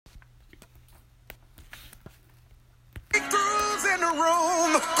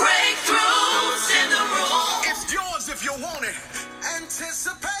room. Breakthroughs in the room. It's yours if you want it.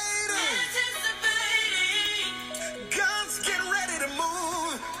 Anticipating. God's getting ready to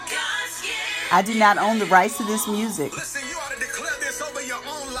move. I do not own the rights to this music. Listen, you ought to declare this over your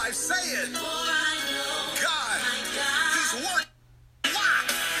own life. Say it. God, He's working. Why?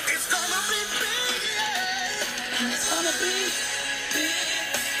 It's gonna be big. Yeah. It's gonna be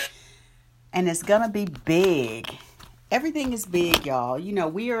big. And it's gonna be big. Everything is big, y'all. You know,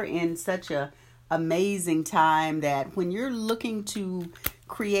 we are in such a amazing time that when you're looking to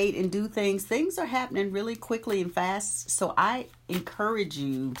create and do things are happening really quickly and fast. So I encourage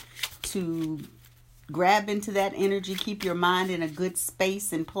you to grab into that energy, keep your mind in a good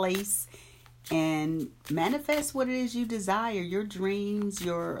space and place, and manifest what it is you desire, your dreams,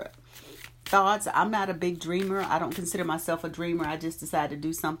 your thoughts. I'm not a big dreamer. I don't consider myself a dreamer. I just decide to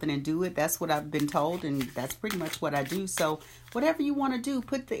do something and do it. That's what I've been told, and that's pretty much what I do. So whatever you want to do,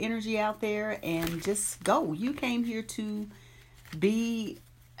 put the energy out there and just go. You came here to be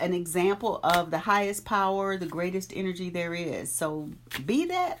an example of the highest power, the greatest energy there is. So be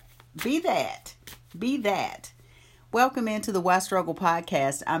that. Welcome into the Why Struggle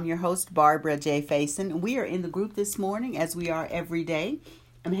podcast. I'm your host, Barbara J. Faison. We are in the group this morning, as we are every day,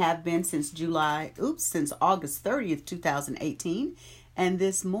 and have been since August 30th, 2018. And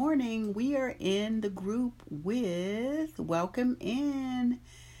this morning we are in the group with, welcome in,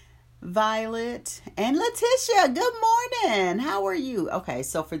 Violet and Letitia. Good morning. How are you? Okay,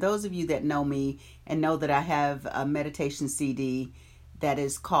 so for those of you that know me and know that I have a meditation CD that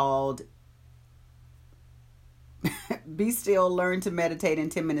is called Be Still, Learn to Meditate in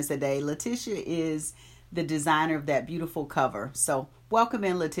 10 Minutes a Day, Letitia is the designer of that beautiful cover. So welcome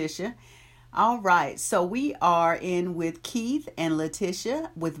in, Letitia. All right, so we are in with Keith and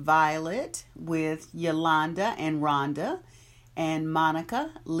Letitia, with Violet, with Yolanda and Rhonda, and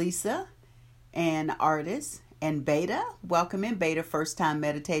Monica, Lisa, and Artis, and Beta. Welcome in, Beta, first time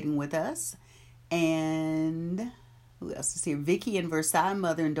meditating with us. And who else is here? Vicky and Versailles,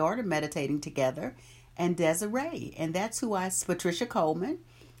 mother and daughter, meditating together. And Desiree. And that's who Patricia Coleman.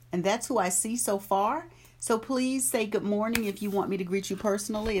 And that's who I see so far. So please say good morning if you want me to greet you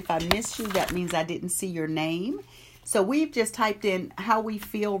personally. If I missed you, that means I didn't see your name. So we've just typed in how we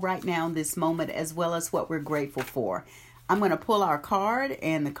feel right now in this moment, as well as what we're grateful for. I'm going to pull our card,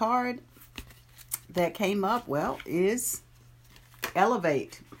 and the card that came up, is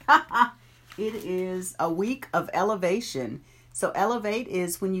Elevate. It is a week of elevation. So elevate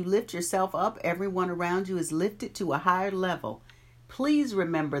is when you lift yourself up, everyone around you is lifted to a higher level. Please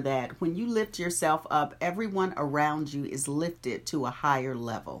remember that when you lift yourself up, everyone around you is lifted to a higher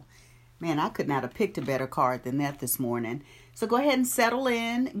level. Man, I could not have picked a better card than that this morning. So go ahead and settle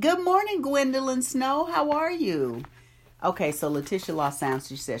in. Good morning, Gwendolyn Snow. How are you? Okay, so Letitia lost sound.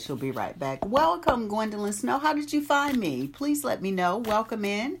 She said she'll be right back. Welcome, Gwendolyn Snow. How did you find me? Please let me know. Welcome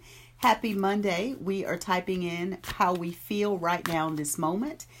in. Happy Monday. We are typing in how we feel right now in this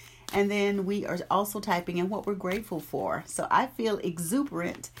moment. And then we are also typing in what we're grateful for. So I feel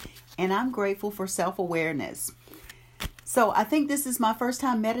exuberant, and I'm grateful for self-awareness. So I think this is my first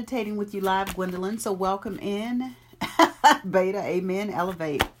time meditating with you live, Gwendolyn. So welcome in. Beta, amen,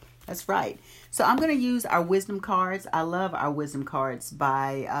 elevate. That's right. So I'm going to use our wisdom cards. I love our wisdom cards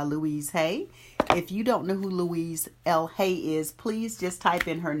by Louise Hay. If you don't know who Louise L. Hay is, please just type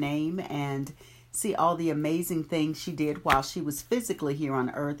in her name and see all the amazing things she did while she was physically here on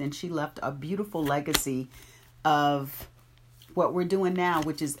earth. And she left a beautiful legacy of what we're doing now,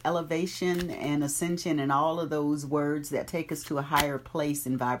 which is elevation and ascension and all of those words that take us to a higher place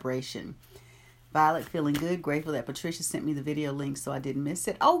in vibration. Violet, feeling good. Grateful that Patricia sent me the video link so I didn't miss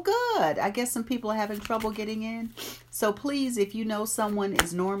it. Oh, good. I guess some people are having trouble getting in. So please, if you know someone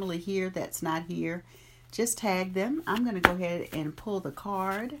is normally here that's not here, just tag them. I'm going to go ahead and pull the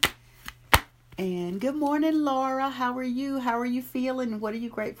card. And good morning, Laura. How are you? How are you feeling? What are you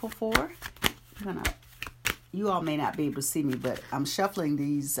grateful for? You all may not be able to see me, but I'm shuffling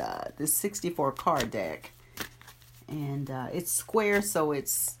this 64 card deck. And it's square, so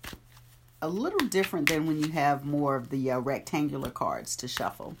it's a little different than when you have more of the rectangular cards to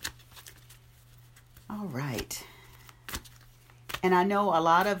shuffle. All right. And I know a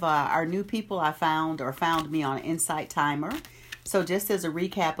lot of our new people found me on Insight Timer. So just as a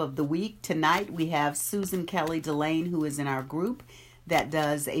recap of the week, tonight we have Susan Kelly Delane, who is in our group, that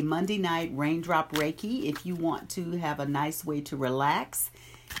does a Monday night raindrop Reiki. If you want to have a nice way to relax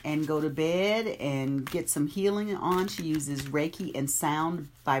and go to bed and get some healing on, she uses Reiki and sound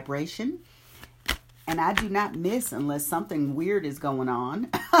vibration. And I do not miss unless something weird is going on.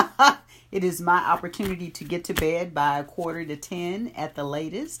 It is my opportunity to get to bed by 9:45 at the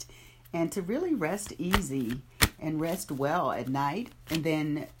latest and to really rest easy and rest well at night. And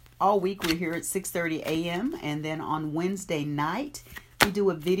then all week we're here at 6:30 a.m. And then on Wednesday night, we do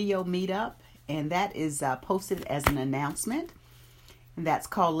a video meetup, and that is posted as an announcement. And that's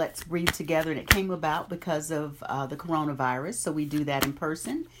called Let's Breathe Together, and it came about because of the coronavirus. So we do that in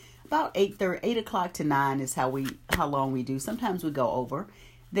person. About 8 o'clock to 9 is how long we do. Sometimes we go over.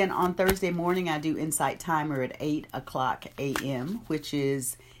 Then on Thursday morning, I do Insight Timer at 8 o'clock a.m., which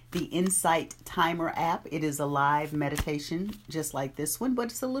is the Insight Timer app. It is a live meditation just like this one,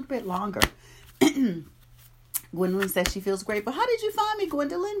 but it's a little bit longer. Gwendolyn says she feels great. But how did you find me,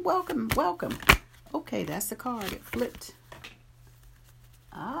 Gwendolyn? Welcome. Okay, that's the card. It flipped.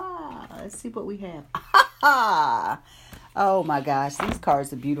 Let's see what we have. Oh my gosh, these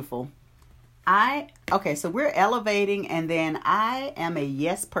cards are beautiful. Okay, so we're elevating, and then I am a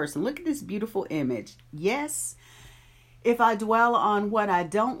yes person. Look at this beautiful image. Yes, if I dwell on what I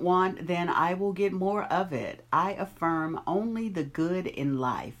don't want, then I will get more of it. I affirm only the good in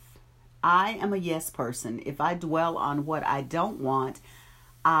life. I am a yes person. If I dwell on what I don't want,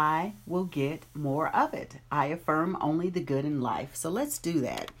 I will get more of it. I affirm only the good in life. So let's do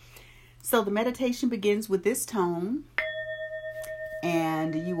that. So the meditation begins with this tone,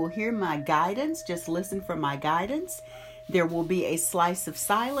 and you will hear my guidance. Just listen for my guidance. There will be a slice of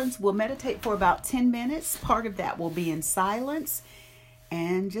silence. We'll meditate for about 10 minutes. Part of that will be in silence,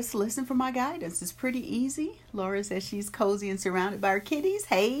 and just listen for my guidance. It's pretty easy. Laura says she's cozy and surrounded by her kitties.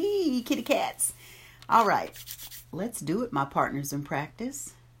 Hey, kitty cats. All right, let's do it, my partners in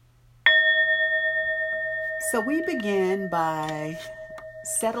practice. So we begin by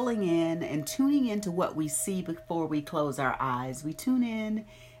settling in and tuning into what we see before we close our eyes. We tune in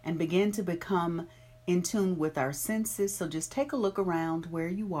and begin to become in tune with our senses. So just take a look around where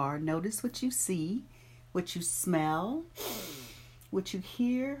you are. Notice what you see, what you smell, what you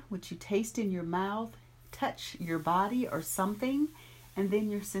hear, what you taste in your mouth, touch your body or something, and then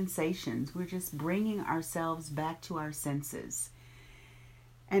your sensations. We're just bringing ourselves back to our senses.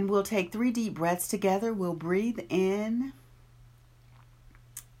 And we'll take 3 deep breaths together. We'll breathe in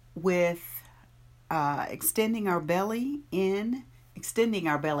with extending our belly in, extending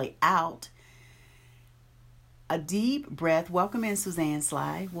our belly out. A deep breath. Welcome in, Suzanne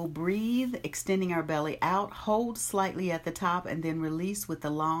Sly. We'll breathe, extending our belly out, hold slightly at the top, and then release with a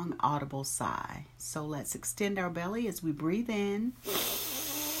long, audible sigh. So let's extend our belly as we breathe in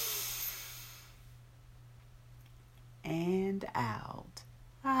and out.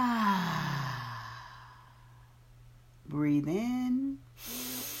 Breathe in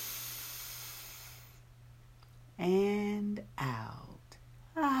and out.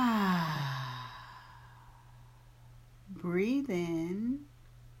 Breathe in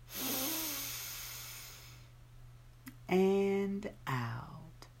and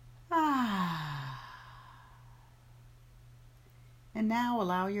out. And now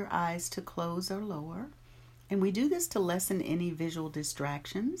allow your eyes to close or lower. And we do this to lessen any visual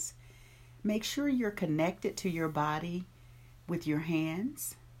distractions. Make sure you're connected to your body with your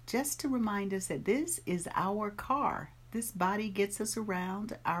hands, just to remind us that this is our car. This body gets us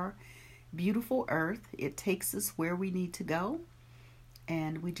around our beautiful earth. It takes us where we need to go,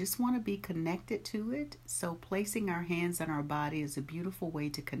 and we just want to be connected to it. So placing our hands on our body is a beautiful way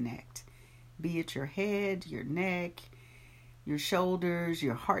to connect, be it your head, your neck, your shoulders,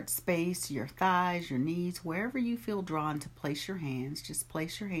 your heart space, your thighs, your knees, wherever you feel drawn to place your hands. Just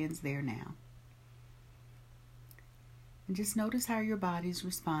place your hands there now. And just notice how your body's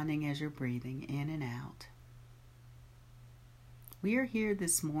responding as you're breathing in and out. We are here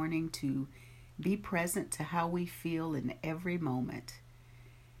this morning to be present to how we feel in every moment.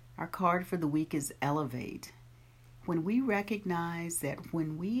 Our card for the week is Elevate. When we recognize that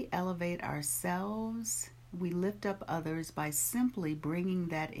when we elevate ourselves, we lift up others by simply bringing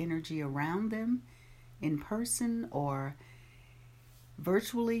that energy around them in person or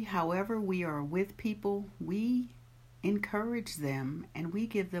virtually. However we are with people, we encourage them and we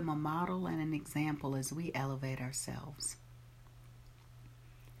give them a model and an example as we elevate ourselves.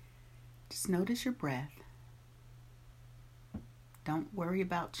 Just notice your breath. Don't worry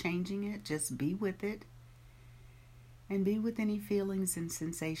about changing it. Just be with it. And be with any feelings and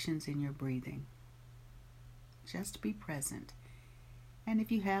sensations in your breathing. Just be present. And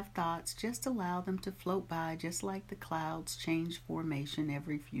if you have thoughts, just allow them to float by, just like the clouds change formation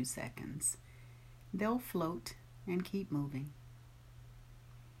every few seconds. They'll float and keep moving.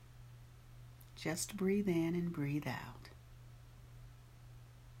 Just breathe in and breathe out.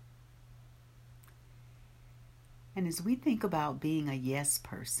 And as we think about being a yes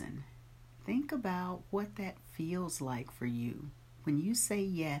person, think about what that feels like for you. When you say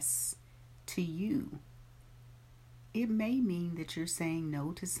yes to you, it may mean that you're saying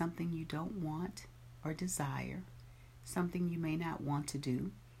no to something you don't want or desire, something you may not want to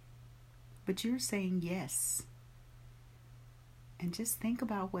do, but you're saying yes. And just think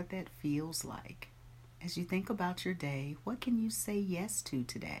about what that feels like. As you think about your day, what can you say yes to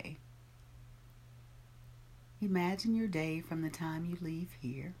today? Imagine your day from the time you leave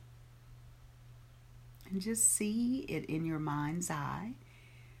here. And just see it in your mind's eye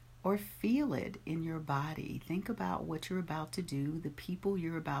or feel it in your body. Think about what you're about to do, the people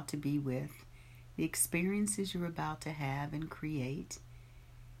you're about to be with, the experiences you're about to have and create.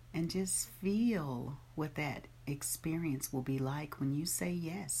 And just feel what that experience will be like when you say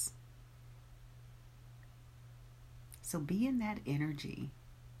yes. So be in that energy.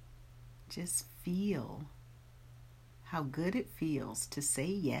 Just feel how good it feels to say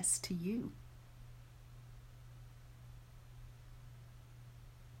yes to you.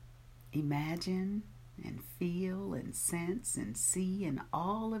 Imagine and feel and sense and see in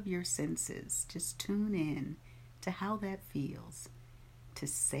all of your senses. Just tune in to how that feels. To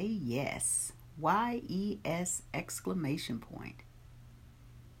say yes. Y-E-S exclamation point.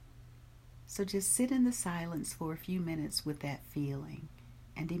 So just sit in the silence for a few minutes with that feeling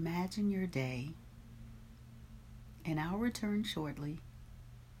and imagine your day. And I'll return shortly.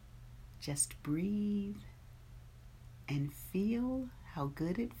 Just breathe and feel how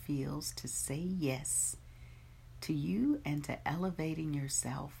good it feels to say yes to you and to elevating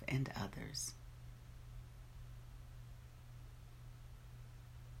yourself and others.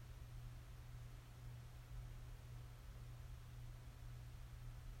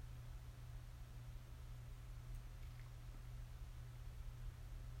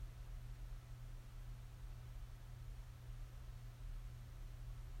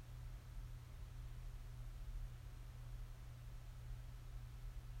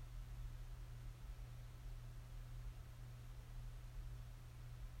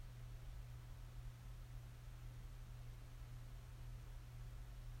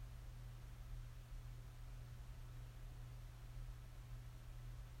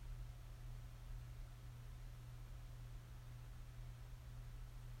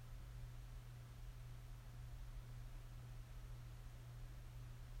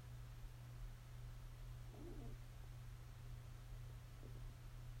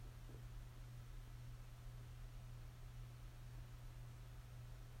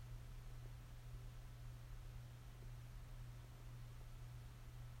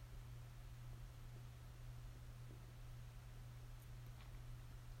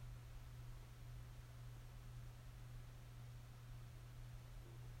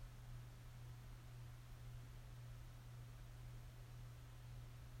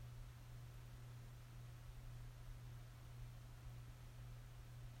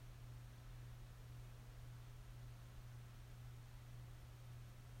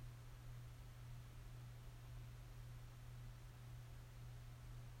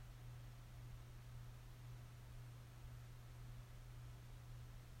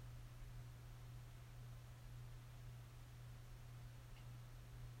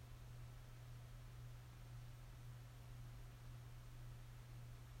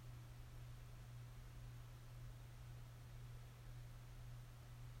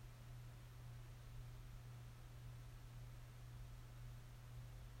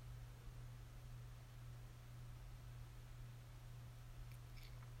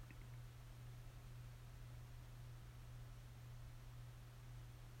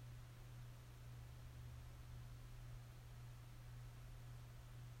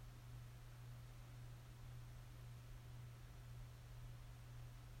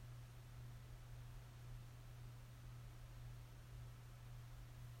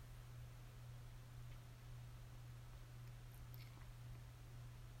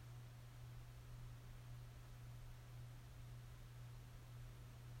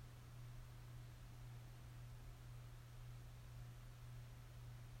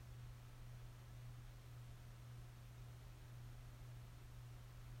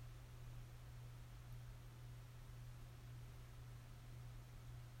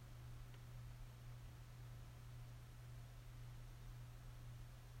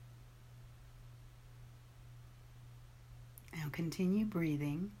 Now continue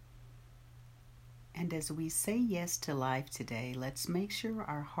breathing. And as we say yes to life today, let's make sure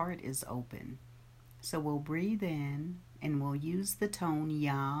our heart is open. So we'll breathe in and we'll use the tone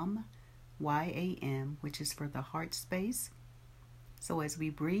YAM, Y-A-M, which is for the heart space. So as we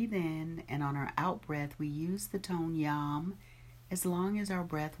breathe in and on our out breath, we use the tone YAM as long as our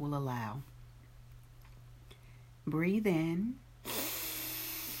breath will allow. Breathe in.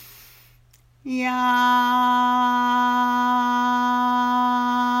 Ya.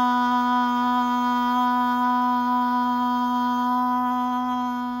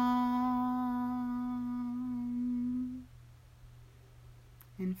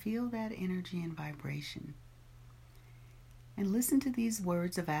 And feel that energy and vibration. And listen to these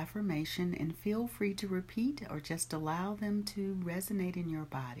words of affirmation and feel free to repeat or just allow them to resonate in your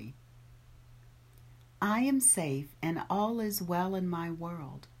body. I am safe and all is well in my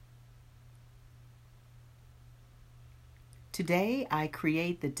world. Today I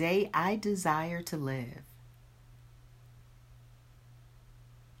create the day I desire to live.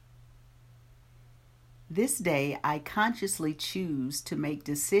 This day I consciously choose to make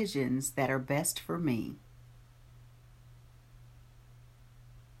decisions that are best for me.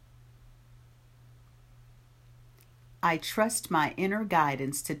 I trust my inner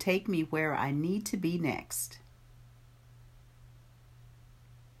guidance to take me where I need to be next.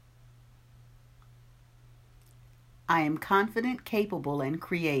 I am confident, capable, and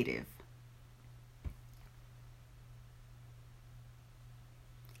creative.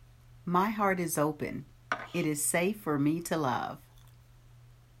 My heart is open. It is safe for me to love.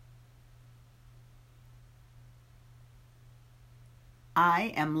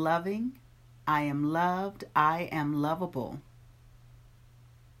 I am loving. I am loved. I am lovable.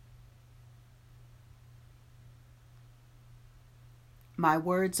 My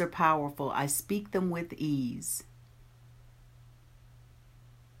words are powerful. I speak them with ease.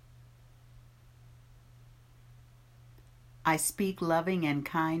 I speak loving and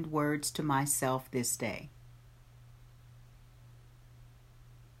kind words to myself this day.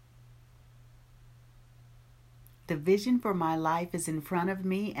 The vision for my life is in front of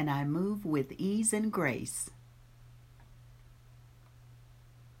me and I move with ease and grace.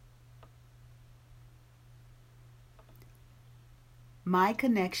 My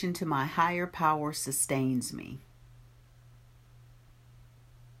connection to my higher power sustains me.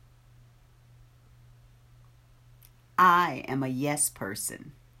 I am a yes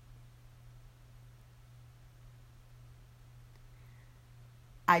person.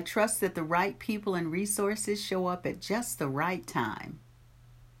 I trust that the right people and resources show up at just the right time.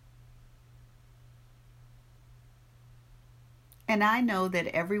 And I know that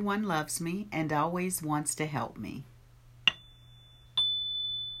everyone loves me and always wants to help me.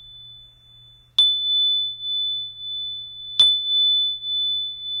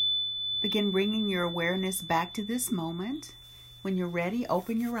 Begin bringing your awareness back to this moment. When you're ready,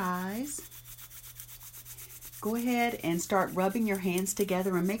 open your eyes. Go ahead and start rubbing your hands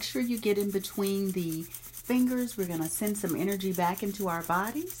together and make sure you get in between the fingers. We're going to send some energy back into our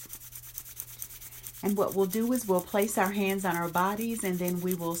bodies. And what we'll do is we'll place our hands on our bodies and then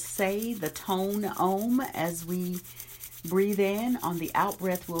we will say the tone Om as we breathe in. On the out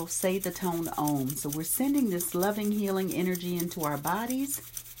breath, we'll say the tone Om. So we're sending this loving, healing energy into our bodies.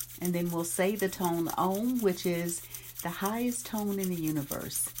 And then we'll say the tone Om, which is the highest tone in the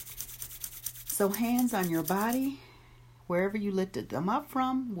universe. So hands on your body, wherever you lifted them up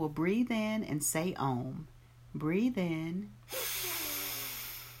from, we'll breathe in and say Om. Breathe in.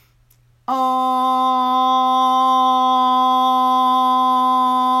 Om.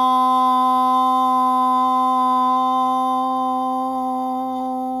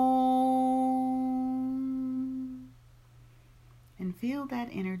 And feel that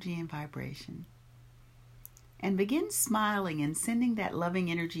energy and vibration. And begin smiling and sending that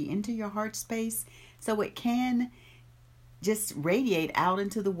loving energy into your heart space so it can just radiate out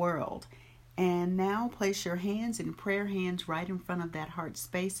into the world. And now place your hands in prayer hands right in front of that heart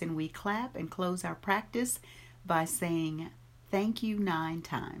space, and we clap and close our practice by saying thank you 9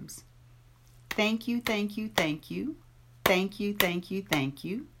 times. Thank you, thank you, thank you. Thank you, thank you, thank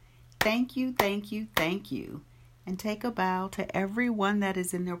you. Thank you, thank you, thank you. And take a bow to everyone that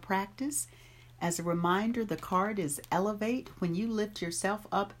is in their practice. As a reminder, the card is Elevate. When you lift yourself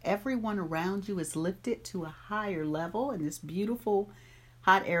up, everyone around you is lifted to a higher level in this beautiful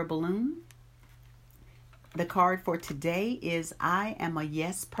hot air balloon. The card for today is I am a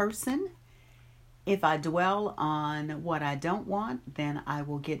yes person. If I dwell on what I don't want, then I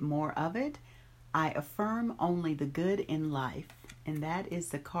will get more of it. I affirm only the good in life. And that is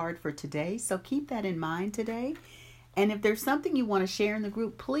the card for today. So keep that in mind today. And if there's something you want to share in the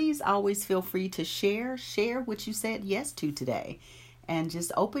group, please always feel free to share what you said yes to today. And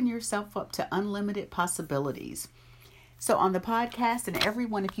just open yourself up to unlimited possibilities. So on the podcast, and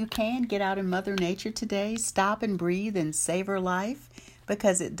everyone, if you can, get out in Mother Nature today. Stop and breathe and savor life.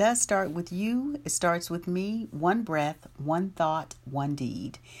 because it does start with you. It starts with me. One breath, one thought, one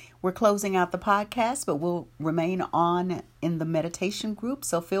deed. We're closing out the podcast, but we'll remain on in the meditation group.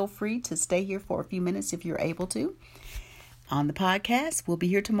 So feel free to stay here for a few minutes if you're able to. On the podcast, we'll be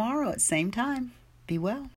here tomorrow at the same time. Be well.